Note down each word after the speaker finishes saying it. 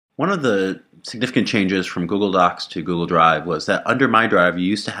One of the significant changes from Google Docs to Google Drive was that under My Drive, you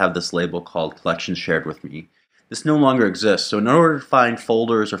used to have this label called Collections Shared with Me. This no longer exists. So in order to find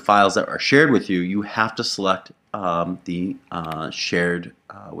folders or files that are shared with you, you have to select the Shared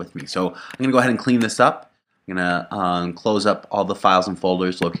with Me. So I'm going to go ahead and clean this up. I'm going to close up all the files and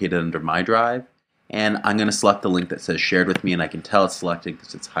folders located under My Drive. And I'm going to select the link that says Shared with Me, and I can tell it's selected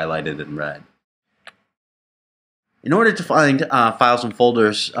because it's highlighted in red. In order to find files and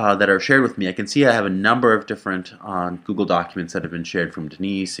folders that are shared with me, I can see I have a number of different Google documents that have been shared from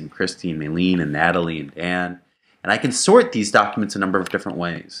Denise and Christy and Maylene and Natalie and Dan. And I can sort these documents a number of different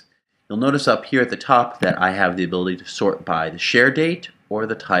ways. You'll notice up here at the top that I have the ability to sort by the share date or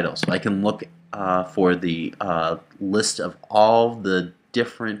the title. So I can look for the list of all the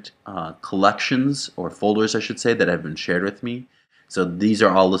different collections or folders, I should say, that have been shared with me. So these are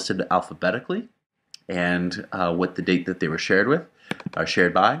all listed alphabetically, and what the date that they were shared with, are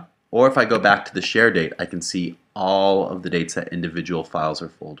shared by. Or if I go back to the share date, I can see all of the dates that individual files or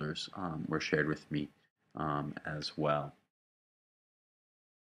folders were shared with me as well.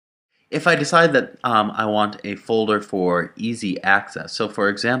 If I decide that I want a folder for easy access, so for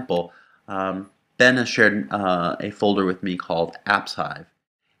example, Ben has shared a folder with me called AppsHive,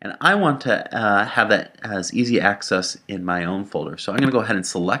 and I want to have that as easy access in my own folder. So I'm going to go ahead and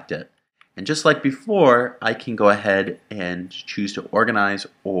select it. And just like before, I can go ahead and choose to organize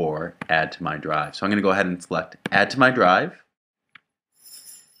or add to my drive. So I'm going to go ahead and select Add to my drive.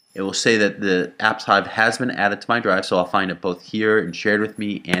 It will say that the AppsHive has been added to my drive, so I'll find it both here and shared with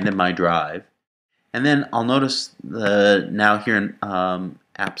me and in my drive. And then I'll notice now here in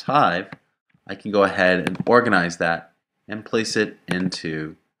AppsHive, I can go ahead and organize that and place it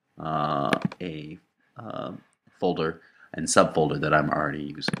into a folder and subfolder that I'm already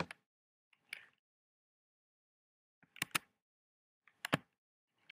using.